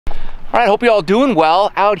All right, hope you're all doing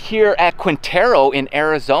well out here at Quintero in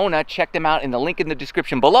Arizona. Check them out in the link in the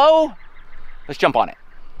description below. Let's jump on it.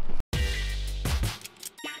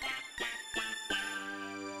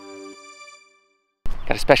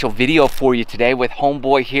 Got a special video for you today with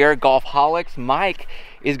homeboy here, Golfholics. Mike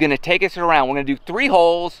is gonna take us around. We're gonna do 3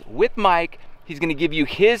 holes with Mike. He's gonna give you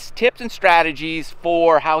his tips and strategies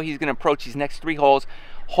for how he's gonna approach these next 3 holes.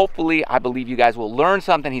 Hopefully, I believe you guys will learn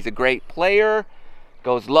something. He's a great player.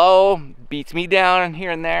 Goes low, beats me down here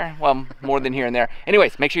and there. Well, more than here and there.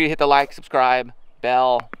 Anyways, make sure you hit the like, subscribe,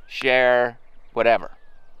 bell, share, whatever.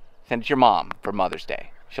 Send it to your mom for Mother's Day.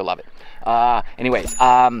 She'll love it.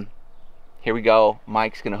 Here we go.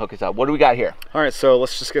 Mike's gonna hook us up. What do we got here? All right, so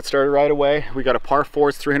let's just get started right away. We got a par 4,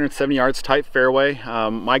 it's 370 yards, tight fairway.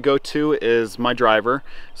 My go-to is my driver.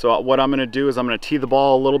 So what I'm gonna do is I'm gonna tee the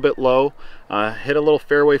ball a little bit low, hit a little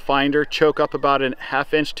fairway finder, choke up about a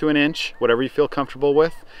 ½ inch to an inch, whatever you feel comfortable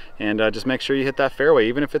with, and just make sure you hit that fairway.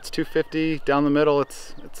 Even if it's 250 down the middle,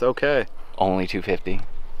 it's okay. Only 250.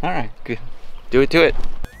 All right, good. Do it to it.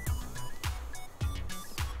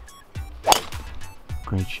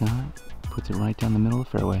 Great shot. Puts it right down the middle of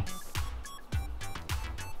the fairway.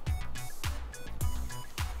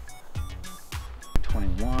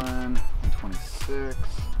 '21, 26.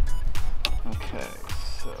 Okay,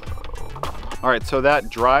 so. All right, so that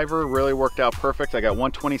driver really worked out perfect. I got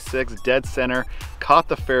 126 dead center, caught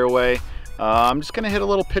the fairway. I'm just gonna hit a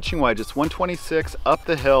little pitching wedge. It's 126 up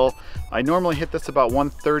the hill. I normally hit this about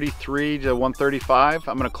 133 to 135.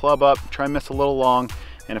 I'm gonna club up, try and miss a little long,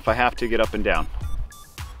 and if I have to, get up and down.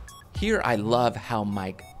 Here I love how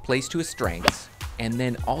Mike plays to his strengths and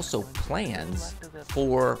then also plans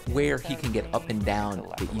for where he can get up and down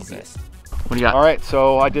the easiest. What do you got? All right,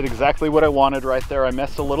 so I did exactly what I wanted right there. I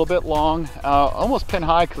missed a little bit long, almost pin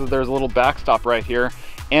high because there's a little backstop right here,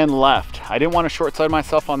 and left. I didn't want to short side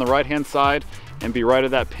myself on the right-hand side and be right at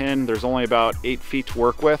that pin. There's only about 8 feet to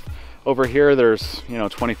work with. Over here, there's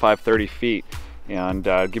 25, 30 feet. And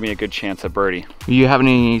give me a good chance at birdie. Do you have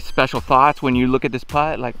any special thoughts when you look at this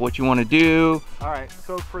putt, like what you want to do? All right,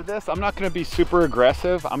 so for this, I'm not going to be super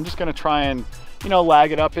aggressive. I'm just going to try and,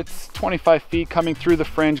 lag it up. It's 25 feet coming through the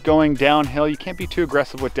fringe, going downhill. You can't be too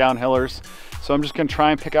aggressive with downhillers. So I'm just going to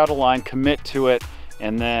try and pick out a line, commit to it,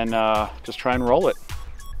 and then just try and roll it.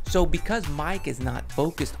 So because Mike is not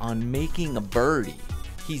focused on making a birdie,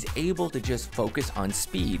 he's able to just focus on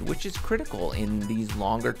speed, which is critical in these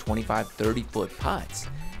longer 25, 30 foot putts.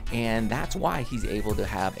 And that's why he's able to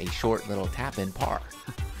have a short little tap in par.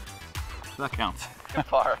 That counts. Good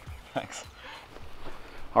par. Thanks.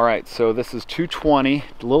 All right, so this is 220,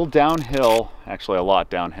 a little downhill, actually a lot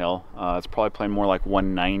downhill. It's probably playing more like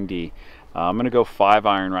 190. I'm gonna go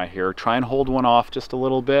 5-iron right here. Try and hold one off just a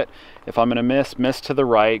little bit. If I'm gonna miss to the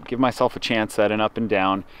right, give myself a chance at an up and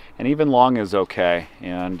down, and even long is okay.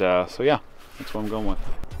 And so yeah, that's what I'm going with.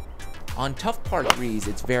 On tough par 3s,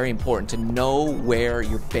 it's very important to know where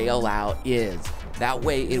your bailout is. That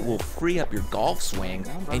way it will free up your golf swing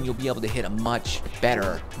and you'll be able to hit a much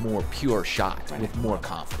better, more pure shot with more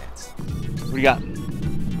confidence. What do you got?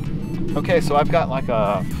 Okay, so I've got like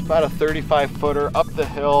about a 35 footer up the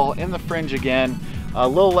hill in the fringe again, a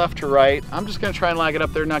little left to right. I'm just gonna try and lag it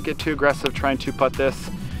up there, not get too aggressive, try and 2-putt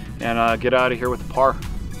this and get out of here with a par.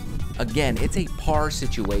 Again, it's a par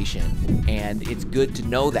situation and it's good to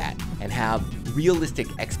know that and have realistic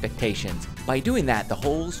expectations. By doing that, the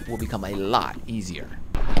holes will become a lot easier.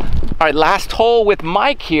 All right, last hole with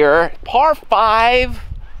Mike here, par 5.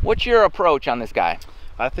 What's your approach on this guy?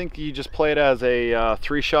 I think you just play it as a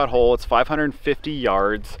 3-shot hole. It's 550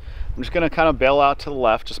 yards. I'm just gonna kind of bail out to the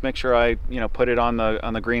left, just make sure I put it on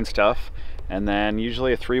the green stuff, and then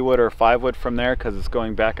usually a 3-wood or a 5-wood from there because it's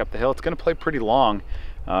going back up the hill. It's gonna play pretty long.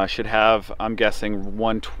 Should have, I'm guessing,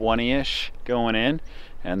 120-ish going in,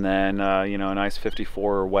 and then a nice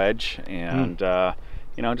 54 wedge, and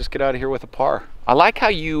just get out of here with a par. I like how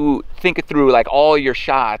you think it through, like all your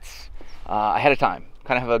shots ahead of time.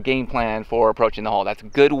 Kind of have a game plan for approaching the hole. That's a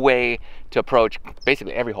good way to approach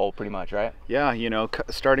basically every hole pretty much, right? Yeah,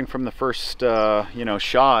 starting from the first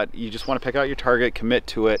shot, you just want to pick out your target, commit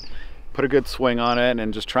to it, put a good swing on it,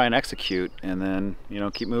 and just try and execute, and then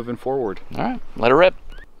keep moving forward. All right, let it rip.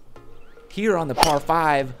 Here on the par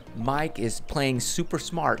 5, Mike is playing super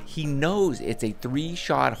smart. He knows it's a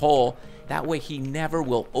 3-shot hole. That way he never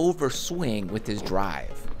will overswing with his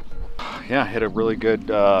drive. Yeah, hit a really good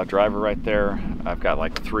driver right there. I've got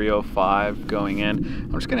like 305 going in.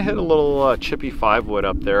 I'm just gonna hit a little chippy 5-wood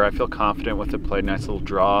up there. I feel confident with it, played a nice little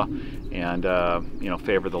draw, and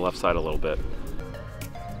favor the left side a little bit.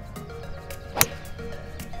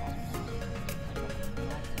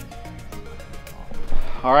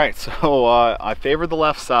 All right, so I favored the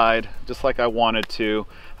left side just like I wanted to.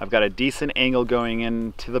 I've got a decent angle going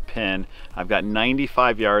into the pin. I've got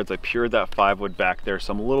 95 yards. I pured that 5-wood back there,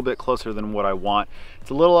 so I'm a little bit closer than what I want.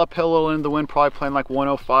 It's a little uphill, a little into the wind, probably playing like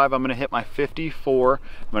 105. I'm gonna hit my 54.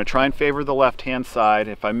 I'm gonna try and favor the left-hand side.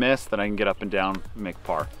 If I miss, then I can get up and down and make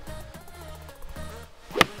par.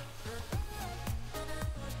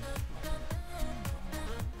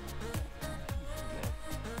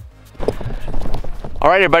 All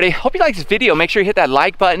right, everybody, hope you like this video. Make sure you hit that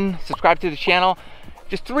like button, subscribe to the channel.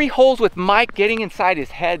 Just 3 holes with Mike, getting inside his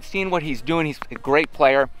head, seeing what he's doing. He's a great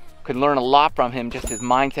player. Could learn a lot from him, just his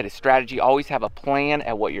mindset, his strategy. Always have a plan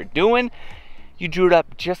at what you're doing. You drew it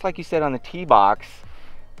up just like you said on the tee box.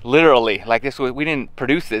 Literally, like this. We didn't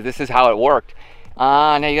produce this. This is how it worked.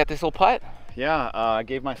 Now you got this little putt. Yeah, I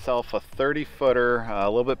gave myself a 30-footer, a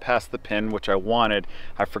little bit past the pin, which I wanted.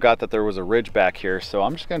 I forgot that there was a ridge back here, so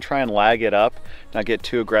I'm just going to try and lag it up, not get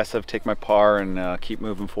too aggressive, take my par, and keep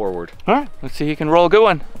moving forward. All right, let's see if you can roll a good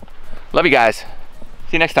one. Love you guys.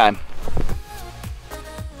 See you next time.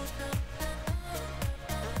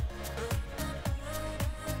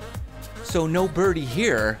 So no birdie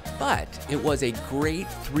here, but it was a great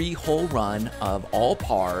 3-hole run of all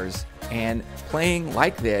pars, and playing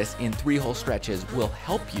like this in 3-hole stretches will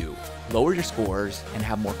help you lower your scores and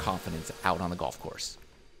have more confidence out on the golf course.